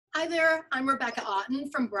Hi there, I'm Rebecca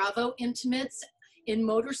Aughton from Bravo Intimates in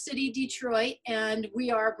Motor City, Detroit, and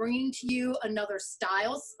we are bringing to you another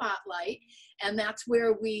style spotlight, and that's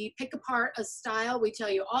where we pick apart a style. We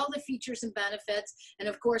tell you all the features and benefits, and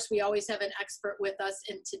of course we always have an expert with us,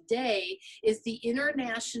 and today is the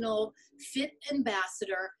International Fit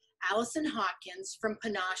Ambassador, Allison Hawkins from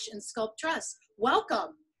Panache and Sculptresse. Welcome.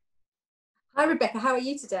 Hi Rebecca, how are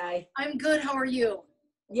you today? I'm good, how are you?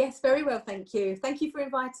 Yes, very well, thank you. Thank you for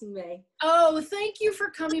inviting me. Oh, thank you for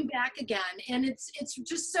coming back again. And it's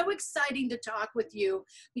just so exciting to talk with you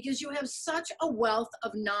because you have such a wealth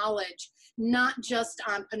of knowledge, not just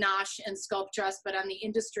on Panache and Sculptresse, but on the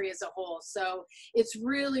industry as a whole. So it's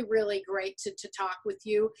really, really great to talk with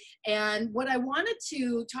you. And what I wanted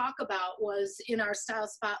to talk about was in our style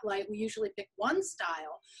spotlight, we usually pick one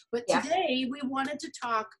style, but today we wanted to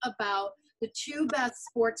talk about the two best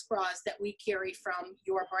sports bras that we carry from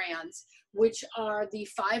your brands, which are the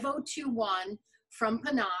 5021 from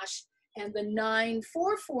Panache and the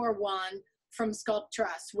 9441 from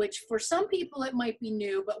Sculptresse, which for some people it might be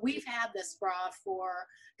new, but we've had this bra for,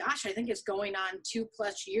 gosh, I think it's going on 2+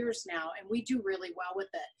 years now, and we do really well with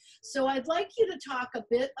it. So I'd like you to talk a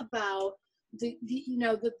bit about the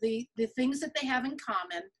things that they have in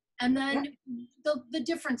common, and then the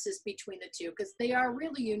differences between the two, because they are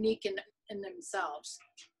really unique in themselves.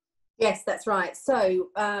 Yes, that's right. So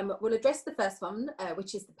we'll address the first one,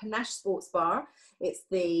 which is the Panache sports bra. It's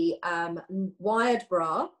the wired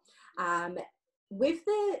bra. With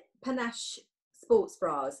the Panache sports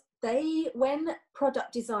bras, when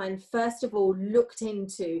product design first of all looked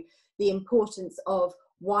into the importance of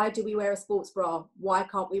why do we wear a sports bra, why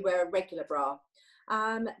can't we wear a regular bra,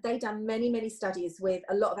 they done many studies with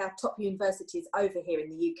a lot of our top universities over here in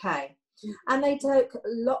the UK. And they took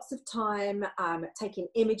lots of time taking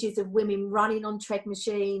images of women running on tread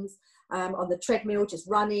machines, on the treadmill, just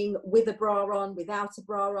running with a bra on, without a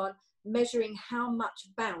bra on, measuring how much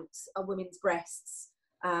bounce a woman's breasts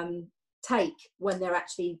take when they're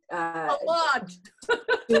actually a lot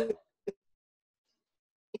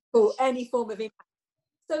for any form of impact.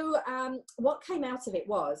 So what came out of it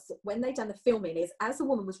was, when they done the filming, is as a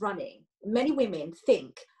woman was running, many women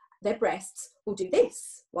think their breasts will do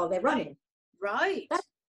this while they're running. Right.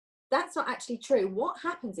 That's not actually true. What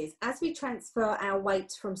happens is, as we transfer our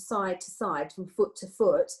weight from side to side, from foot to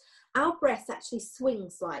foot, our breasts actually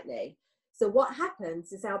swing slightly. So what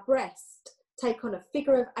happens is our breasts take on a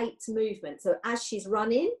figure of 8 movement. So as she's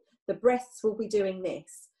running, the breasts will be doing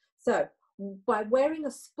this. So by wearing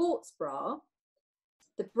a sports bra,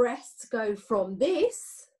 the breasts go from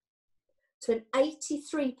this to an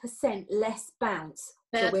 83% less bounce.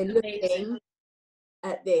 That's so we're looking amazing.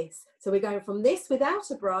 At this. So we're going from this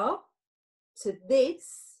without a bra to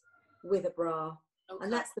this with a bra. Okay.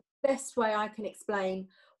 And that's the best way I can explain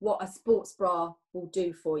what a sports bra will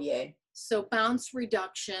do for you. So bounce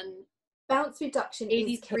reduction. Bounce reduction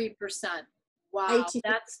 83%. Wow, 80%.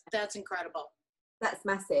 That's incredible. That's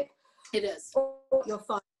massive. It is. What you'll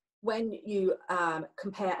find when you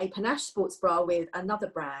compare a Panache sports bra with another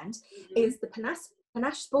brand is the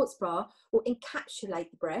Panache sports bra will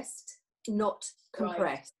encapsulate the breast, not compress.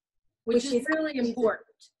 Right. Which is really important.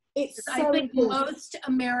 It's so I think important. Most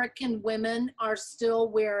American women are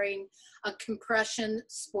still wearing a compression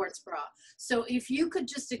sports bra. So if you could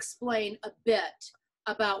just explain a bit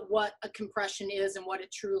about what a compression is and what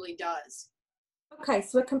it truly does. Okay,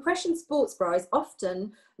 so a compression sports bra is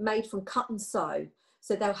often made from cut and sew.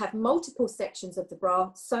 So they'll have multiple sections of the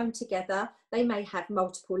bra sewn together. They may have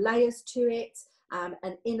multiple layers to it,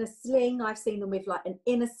 an inner sling. I've seen them with like an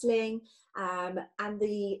inner sling, and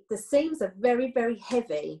the seams are very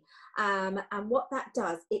heavy. And what that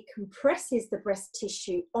does, it compresses the breast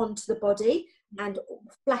tissue onto the body and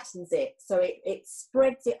flattens it. So it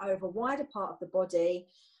spreads it over a wider part of the body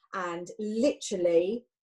and literally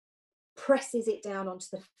presses it down onto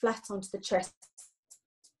the chest.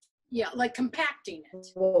 Yeah, like compacting it.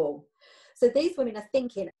 Wall. So these women are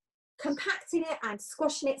thinking, compacting it and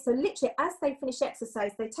squashing it. So literally, as they finish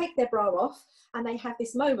exercise, they take their bra off and they have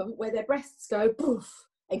this moment where their breasts go poof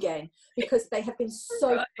again because they have been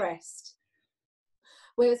so pressed.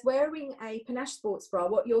 Whereas wearing a Panache sports bra,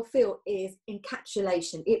 what you'll feel is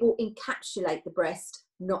encapsulation. It will encapsulate the breast,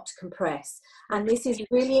 not compress. And this is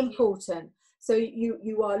really important. So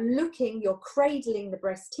you are you're cradling the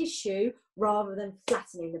breast tissue rather than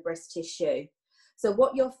flattening the breast tissue. So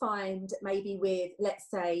what you'll find maybe with, let's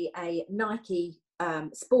say, a Nike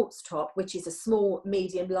sports top, which is a small,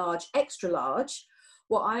 medium, large, extra large,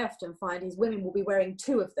 what I often find is women will be wearing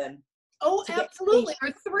 2 of them. Oh, absolutely,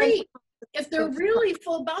 or 3. If they're really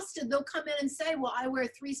full busted, they'll come in and say, well, I wear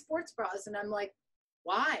 3 sports bras. And I'm like,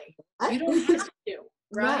 Why? You don't have to,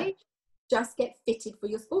 right? No, just get fitted for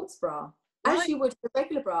your sports bra. Right. As you would the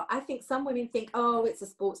regular bra. I think some women think, oh, it's a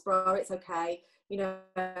sports bra, it's okay, you know,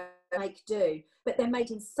 make do. But they're made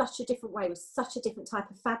in such a different way with such a different type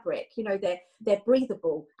of fabric. You know, they're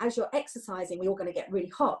breathable. As you're exercising, we're all going to get really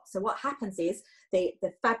hot. So what happens is the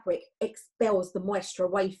fabric expels the moisture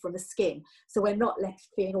away from the skin. So we're not left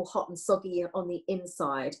feeling all hot and soggy on the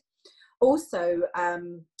inside. Also,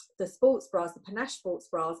 the sports bras, the Panache sports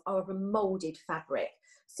bras, are of a molded fabric.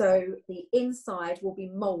 So the inside will be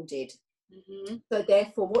molded. Mm-hmm. So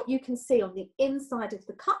therefore, what you can see on the inside of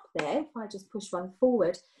the cup there, if I just push one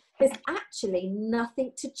forward, there's actually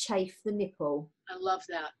nothing to chafe the nipple. I love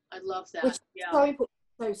that. I love that. Which is yeah. so important.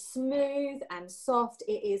 So smooth and soft.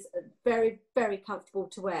 It is very, very comfortable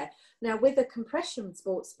to wear. Now, with a compression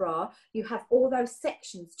sports bra, you have all those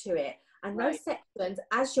sections to it. And those sections,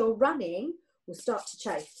 as you're running, will start to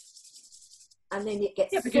chafe. And then it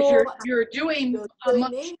gets because sore. you're doing a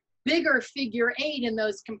much bigger figure 8 in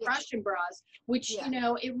those compression bras, which, you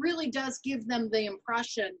know, it really does give them the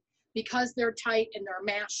impression, because they're tight and they're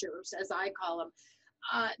mashers, as I call them,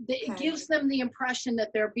 it gives them the impression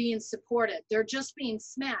that they're being supported. They're just being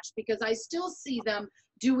smashed, because I still see them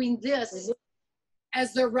doing this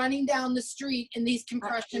as they're running down the street in these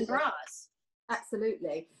compression bras.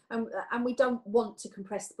 Absolutely. And we don't want to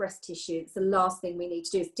compress the breast tissue. It's the last thing we need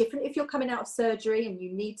to do. It's different if you're coming out of surgery and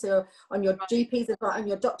you need to, on your GP's advice, on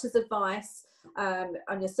your doctor's advice,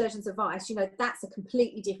 on your surgeon's advice, you know, that's a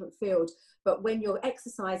completely different field. But when you're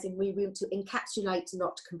exercising, we want to encapsulate,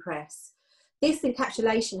 not to compress. This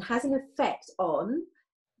encapsulation has an effect on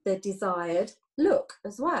the desired look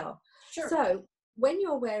as well. Sure. So when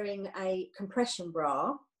you're wearing a compression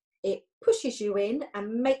bra, it pushes you in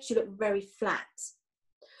and makes you look very flat.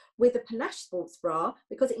 With a Panache sports bra,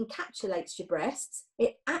 because it encapsulates your breasts,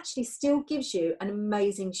 it actually still gives you an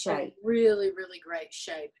amazing shape. A really, really great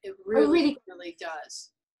shape. It really, really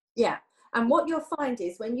does. Yeah. And what you'll find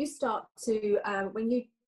is when you start to, when you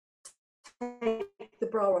take the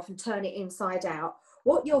bra off and turn it inside out,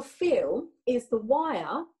 what you'll feel is the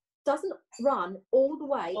wire doesn't run all the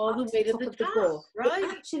way to the top of the bra. Right.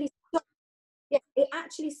 It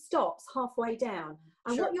actually stops halfway down.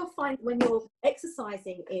 And what you'll find when you're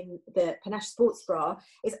exercising in the Panache sports bra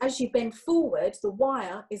is, as you bend forward, the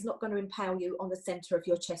wire is not going to impale you on the center of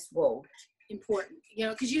your chest wall. Important, you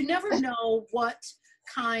know, because you never know what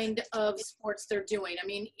kind of sports they're doing. I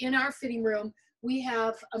mean, in our fitting room, we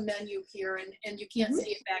have a menu here, and you can't see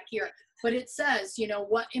it back here, but it says, you know,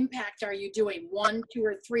 what impact are you doing? 1, 2,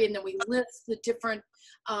 or 3, and then we list the different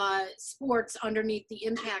sports underneath the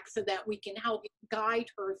impact, so that we can help guide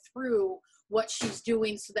her through what she's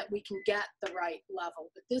doing, so that we can get the right level.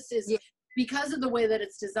 But this is, because of the way that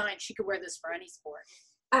it's designed, she could wear this for any sport.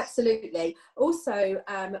 Absolutely. Also,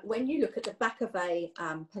 when you look at the back of a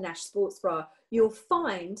Panache sports bra, you'll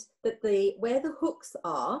find that where the hooks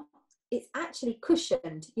are, it's actually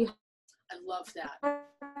cushioned. I love that.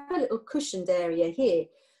 A little cushioned area here.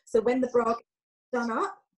 So when the bra gets done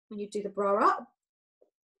up, when you do the bra up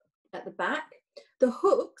at the back, the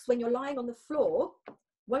hooks, when you're lying on the floor,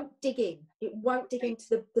 won't dig in. It won't dig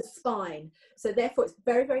into the spine. So therefore, it's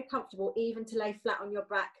very, very comfortable even to lay flat on your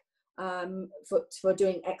back for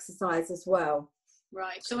doing exercise as well.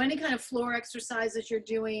 Right. So any kind of floor exercises you're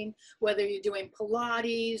doing, whether you're doing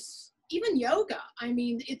Pilates, even yoga. I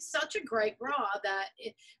mean, it's such a great bra that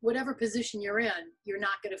whatever position you're in, you're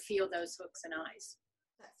not going to feel those hooks and eyes.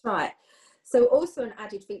 That's right. So also an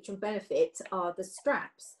added feature and benefit are the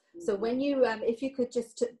straps. So when you, if you could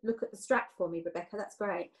just look at the strap for me, Rebecca, that's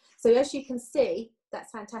great. So as you can see,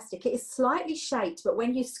 that's fantastic. It is slightly shaped, but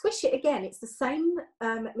when you squish it again, it's the same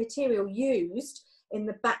material used in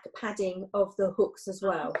the back padding of the hooks as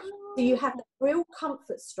well. So you have a real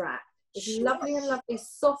comfort strap. It's lovely and lovely,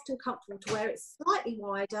 soft and comfortable to wear. It's slightly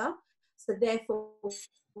wider, so therefore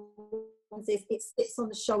it sits on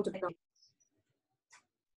the shoulder.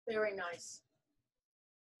 Very nice.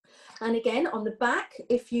 And again, on the back,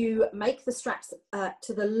 if you make the straps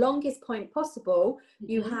to the longest point possible,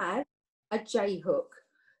 you have a J hook.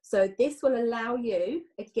 So this will allow you,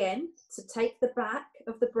 again, to take the back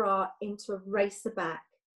of the bra into a racer back.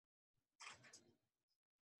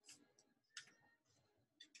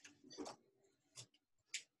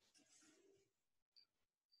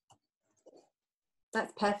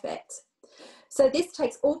 That's perfect. So this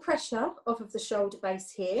takes all pressure off of the shoulder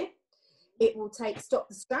base here. It will stop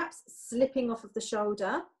the straps slipping off of the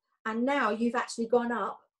shoulder. And now you've actually gone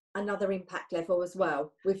up another impact level as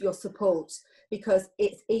well with your support, because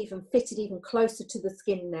it's even fitted even closer to the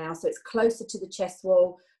skin now. So it's closer to the chest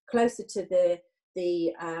wall, closer to the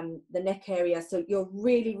the neck area, so you're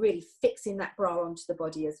really fixing that bra onto the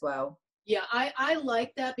body as well. Yeah, I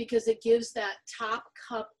like that because it gives that top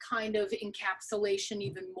cup kind of encapsulation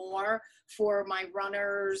even more for my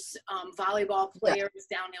runners, volleyball players,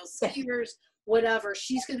 downhill skiers, whatever.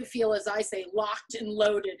 She's going to feel, as I say, locked and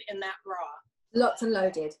loaded in that bra. Locked and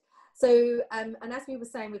loaded. So, and as we were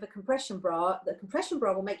saying with a compression bra, the compression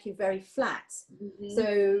bra will make you very flat.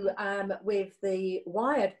 So with the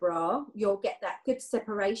wired bra, you'll get that good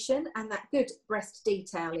separation and that good breast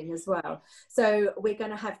detailing as well. So we're going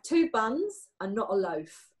to have 2 buns and not a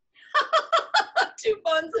loaf. 2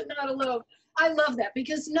 buns and not a loaf. I love that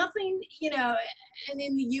because nothing, you know, and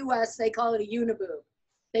in the US they call it a uniboob.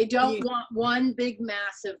 They don't want one big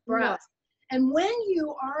massive breast. No. And when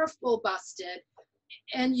you are full busted,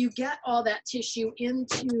 and you get all that tissue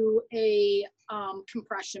into a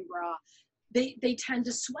compression bra, they tend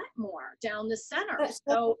to sweat more down the center.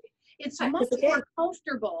 So it's much more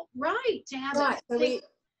comfortable, right, to have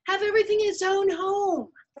have everything in its own home.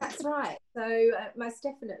 That's right. So most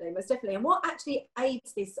definitely. And what actually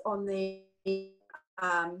aids this on the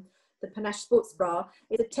Panache sports bra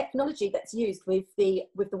is a technology that's used with the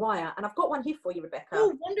wire. And I've got one here for you, Rebecca.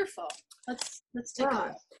 Oh, wonderful. Let's take a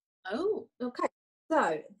look. Oh, okay.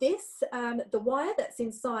 So this, the wire that's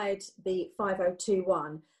inside the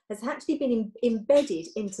 5021 has actually been embedded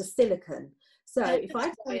into silicone. So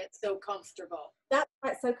that's why it's so comfortable. That's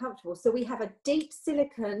why it's so comfortable. So we have a deep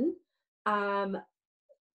silicone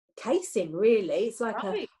casing, really. It's like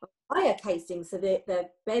a wire casing. So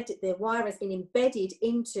the wire has been embedded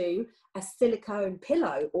into a silicone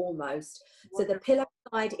pillow almost. Wonderful. So the pillow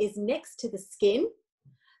side is next to the skin.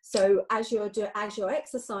 So as you're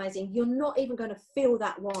exercising, you're not even going to feel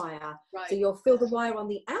that wire. Right. So you'll feel the wire on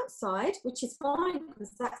the outside, which is fine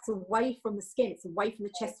because that's away from the skin. It's away from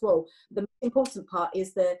the chest wall. The most important part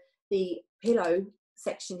is the pillow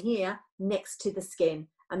section here next to the skin.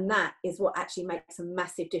 And that is what actually makes a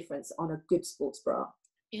massive difference on a good sports bra.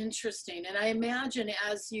 Interesting. And I imagine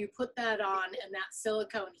as you put that on and that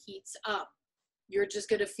silicone heats up, you're just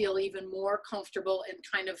going to feel even more comfortable and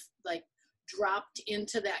kind of like dropped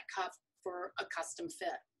into that cuff for a custom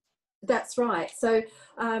fit. That's right. So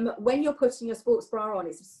when you're putting your sports bra on,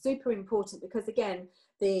 it's super important because again,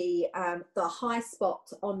 the high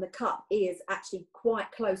spot on the cup is actually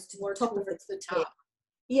quite close to the top of the top.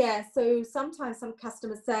 Yeah. So sometimes some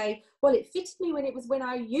customers say, well, it fitted me when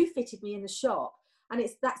you fitted me in the shop. And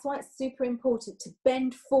that's why it's super important to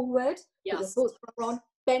bend forward with your sports bra on,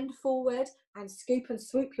 bend forward and scoop and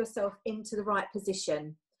swoop yourself into the right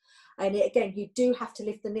position. And again, you do have to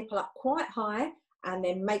lift the nipple up quite high and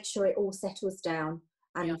then make sure it all settles down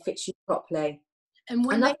and fits you properly. And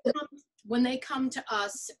when they come to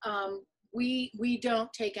us, we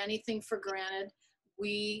don't take anything for granted.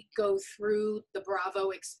 We go through the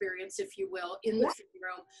Bravo experience, if you will, in the fitting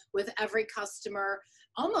room with every customer,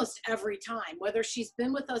 almost every time. Whether she's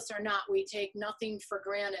been with us or not, we take nothing for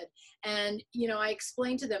granted. And, you know, I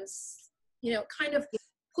explain to them, you know, kind of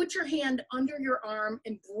put your hand under your arm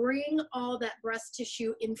and bring all that breast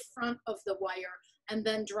tissue in front of the wire and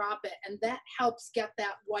then drop it. And that helps get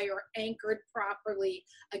that wire anchored properly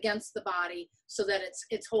against the body so that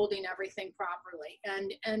it's holding everything properly.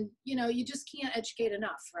 And you know, you just can't educate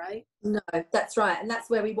enough, right? No, that's right. And that's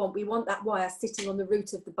where we want that wire sitting on the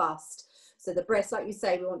root of the bust. So the breast, like you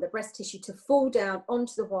say, we want the breast tissue to fall down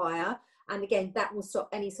onto the wire. And again, that will stop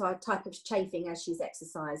any type of chafing as she's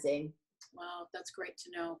exercising. Wow, that's great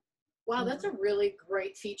to know. Wow, that's a really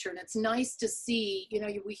great feature. And it's nice to see, you know,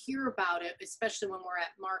 we hear about it, especially when we're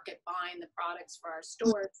at market buying the products for our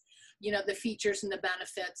stores, you know, the features and the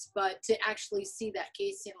benefits, but to actually see that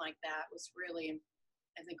casing like that was really,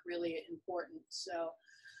 I think, really important. So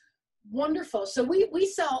wonderful. So we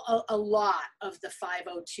sell a lot of the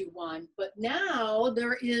 5021, but now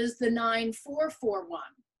there is the 9441.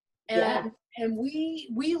 And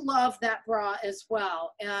we love that bra as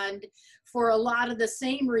well. And for a lot of the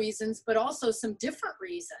same reasons, but also some different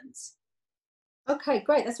reasons. Okay,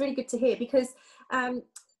 great. That's really good to hear because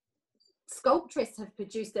Sculptresse have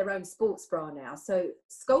produced their own sports bra now. So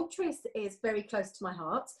Sculptresse is very close to my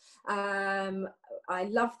heart. I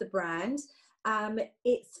love the brand.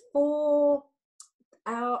 It's for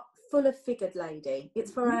our fuller figured lady.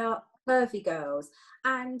 It's for our curvy girls.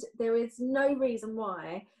 And there is no reason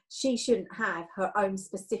why she shouldn't have her own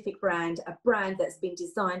specific brand, a brand that's been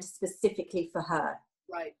designed specifically for her.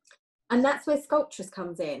 Right. And that's where Sculptresse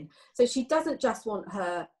comes in. So she doesn't just want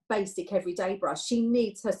her basic everyday bra, she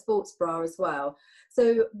needs her sports bra as well.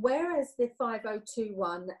 So whereas the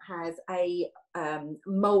 5021 has a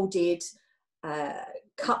molded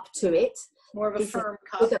cup to it, more of a firm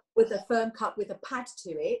cup with a firm cup with a pad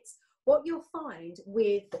to it. What you'll find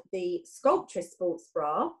with the Sculptresse sports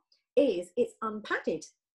bra is it's unpadded.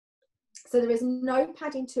 So there is no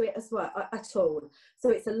padding to it as well at all. So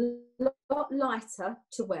it's a lot lighter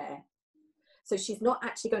to wear. So she's not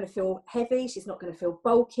actually going to feel heavy. She's not going to feel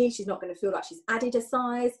bulky. She's not going to feel like she's added a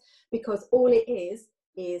size, because all it is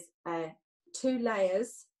 2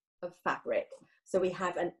 layers of fabric. So we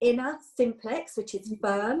have an inner simplex, which is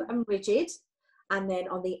firm and rigid. And then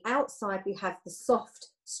on the outside, we have the soft,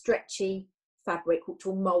 stretchy fabric, which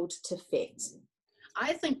will mold to fit.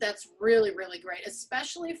 I think that's really, really great,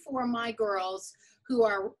 especially for my girls who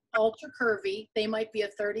are ultra curvy. They might be a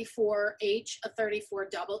 34H, a 34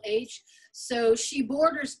 double H. So she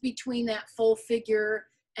borders between that full figure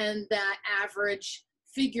and that average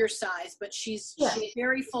figure size, but she's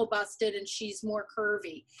very full busted and she's more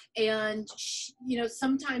curvy. And she, you know,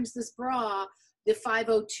 sometimes this bra, the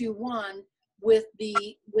 5021 with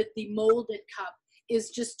the molded cup,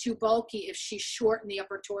 is just too bulky if she's short in the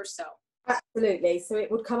upper torso. Absolutely. So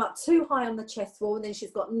it would come up too high on the chest wall, and then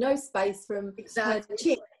she's got no space from her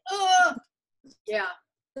chin to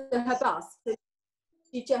her bust. So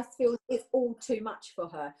she just feels it's all too much for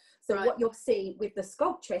her. So what you'll see with the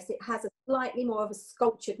Sculptresse, it has a slightly more of a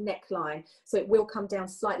sculptured neckline. So it will come down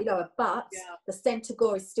slightly lower, but the centre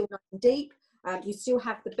gore is still nice and deep. You still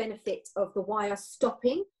have the benefit of the wire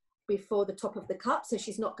stopping before the top of the cup, so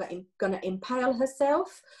she's not going to impale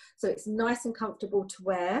herself. So it's nice and comfortable to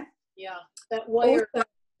wear. Yeah, that wire also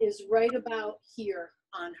is right about here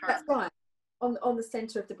on her. That's right, on the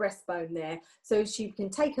center of the breastbone there. So she can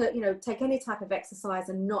take her, you know, take any type of exercise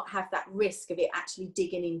and not have that risk of it actually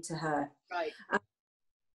digging into her. Right.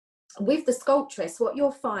 With the Sculptresse, what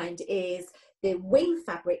you'll find is the wing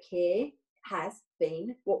fabric here has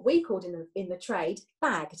been what we called in the trade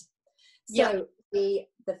bagged. So the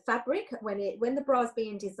fabric, when the bra is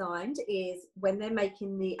being designed, is when they're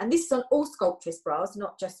making and this is on all Sculptresse bras,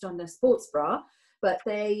 not just on the sports bra, but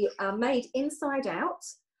they are made inside out,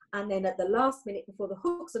 and then at the last minute before the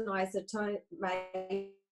hooks and eyes are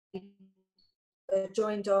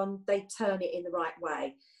joined on, they turn it in the right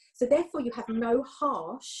way. So therefore you have no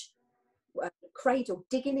harsh cradle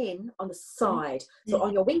digging in on the side. So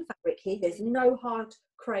on your wing fabric here, there's no hard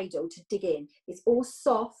cradle to dig in. It's all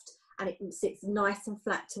soft, and it sits nice and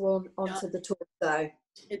flat onto the torso.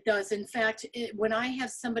 It does. In fact, when I have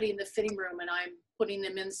somebody in the fitting room and I'm putting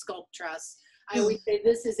them in Sculptresse, I always say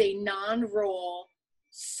this is a non-roll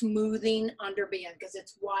smoothing underband, because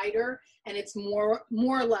it's wider and it's more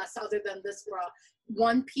or less, other than this bra,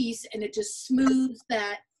 one piece, and it just smooths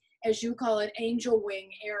that, as you call it, angel wing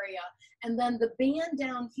area. And then the band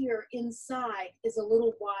down here inside is a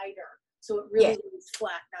little wider, so it really lays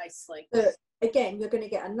flat nicely. Again, you're going to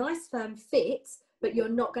get a nice firm fit, but you're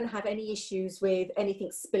not going to have any issues with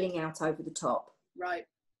anything spilling out over the top. Right,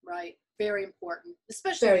 right. Very important,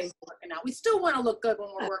 especially when we're working out. We still want to look good when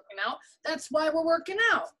we're working out. That's why we're working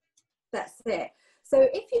out. That's it. So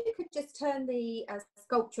if you could just turn the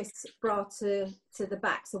Sculptresse bra to the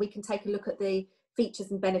back, so we can take a look at the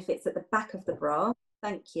features and benefits at the back of the bra.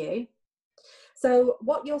 Thank you. So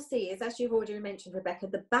what you'll see is, as you've already mentioned, Rebecca,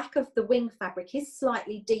 the back of the wing fabric is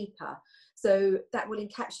slightly deeper. So that will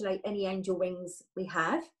encapsulate any angel wings we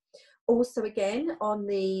have. Also, again, on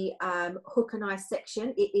the hook and eye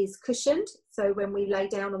section, it is cushioned. So when we lay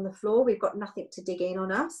down on the floor, we've got nothing to dig in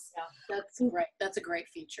on us. Yeah, that's great. That's a great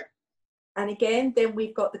feature. And again, then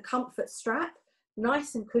we've got the comfort strap,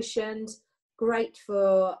 nice and cushioned, great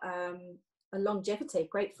for a longevity,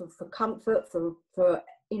 great for comfort, for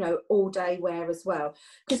you know, all day wear as well.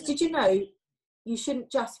 Because did you know you shouldn't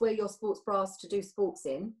just wear your sports bras to do sports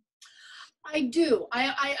in? I do.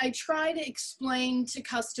 I try to explain to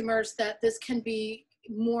customers that this can be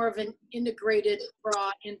more of an integrated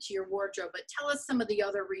bra into your wardrobe, but tell us some of the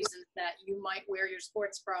other reasons that you might wear your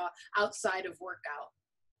sports bra outside of workout.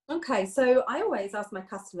 Okay, so I always ask my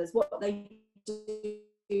customers what they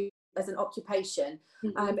do as an occupation.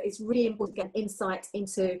 It's really important to get insight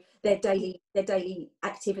into their daily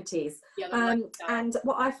activities. And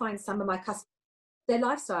what I find some of my customers, their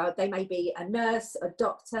lifestyle, they may be a nurse, a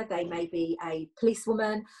doctor, they may be a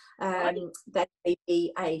policewoman, they may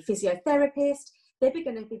be a physiotherapist. They're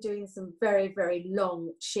going to be doing some very, very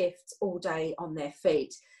long shifts all day on their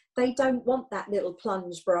feet. They don't want that little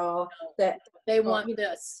plunge bra that they want.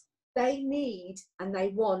 This they need, and they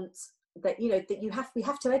want that, you know, that we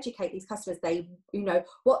have to educate these customers. They, you know,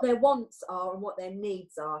 what their wants are and what their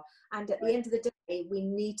needs are, and at the end of the day, we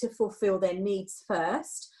need to fulfill their needs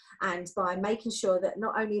first. And by making sure that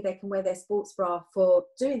not only they can wear their sports bra for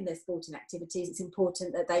doing their sporting activities, it's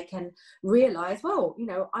important that they can realise, well, you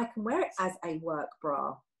know, I can wear it as a work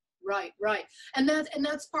bra. Right, right. And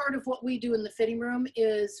that's part of what we do in the fitting room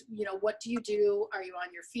is, what do you do? Are you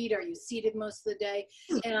on your feet? Are you seated most of the day?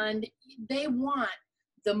 And they want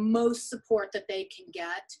the most support that they can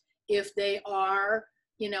get if they are,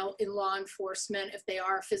 in law enforcement, if they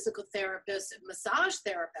are a physical therapist, massage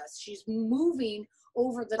therapist. She's moving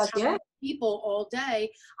over the top Yeah, of people all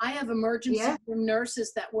day. I have emergency yeah, room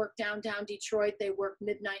nurses that work downtown Detroit. They work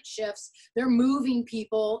midnight shifts. They're moving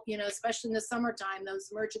people, especially in the summertime, those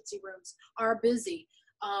emergency rooms are busy.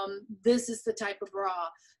 This is the type of bra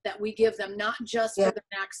that we give them, not just yeah, for the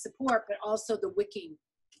max support, but also the wicking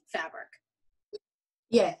fabric.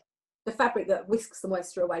 yeah. The fabric that whisks the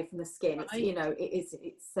moisture away from the skin. It's,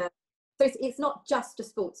 Right. so it's not just a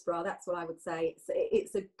sports bra. That's what I would say.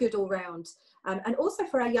 It's a good all round, and also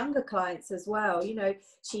for our younger clients as well.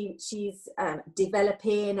 She's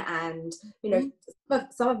developing, and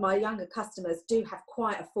some of my younger customers do have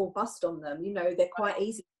quite a full bust on them. They're quite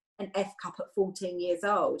easy an F cup at 14 years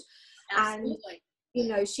old, and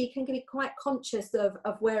Absolutely. she can be quite conscious of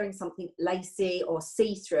wearing something lacy or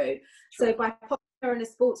see-through. So True. by popping her in a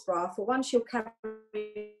sports bra, for one, she'll carry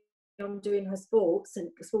on doing her sports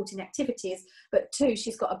and sporting activities, but two,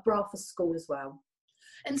 she's got a bra for school as well.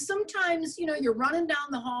 And sometimes, you're running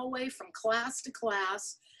down the hallway from class to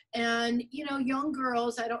class, and, young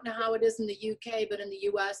girls, I don't know how it is in the UK, but in the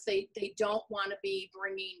US, they don't want to be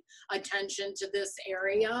bringing attention to this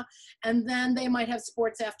area. And then they might have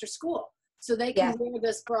sports after school. So they can Yeah, wear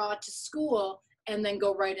this bra to school and then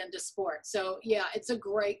go right into sports. So yeah, it's a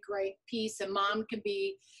great, great piece. And mom can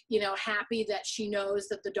be, happy that she knows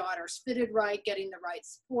that the daughter's fitted right, getting the right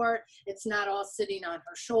support. It's not all sitting on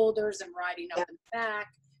her shoulders and riding up yeah, and back.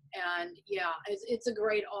 And yeah, it's a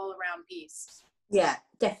great all around piece. yeah,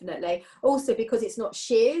 definitely. Also because it's not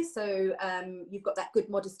sheer, so you've got that good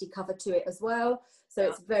modesty cover to it as well. So Yeah,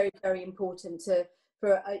 it's very, very important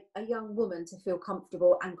for a young woman to feel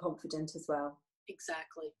comfortable and confident as well.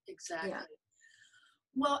 exactly, Yeah. exactly.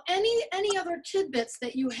 Well, any other tidbits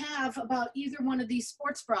that you have about either one of these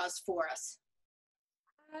sports bras for us?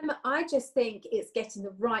 I just think it's getting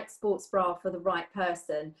the right sports bra for the right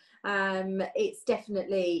person. It's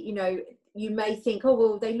definitely, you may think, oh,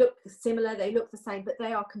 well, they look similar, they look the same, but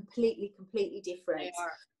they are completely, completely They different.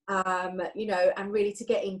 are. And really to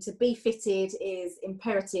get into be fitted is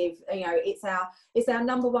imperative. It's our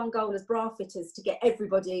number one goal as bra fitters to get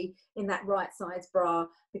everybody in that right size bra,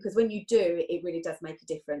 because when you do, it really does make a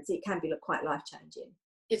difference. It can be quite life changing.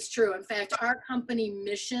 It's true. In fact, our company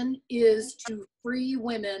mission is to free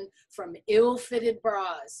women from ill-fitted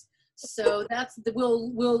bras. So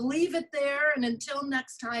we'll leave it there. And until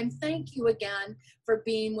next time, thank you again for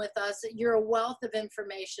being with us. You're a wealth of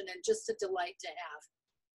information and just a delight to have.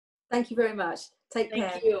 Thank you very much. Take Thank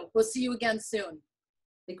care. you. We'll see you again soon.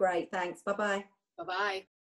 Be great. Thanks. Bye bye. Bye-bye.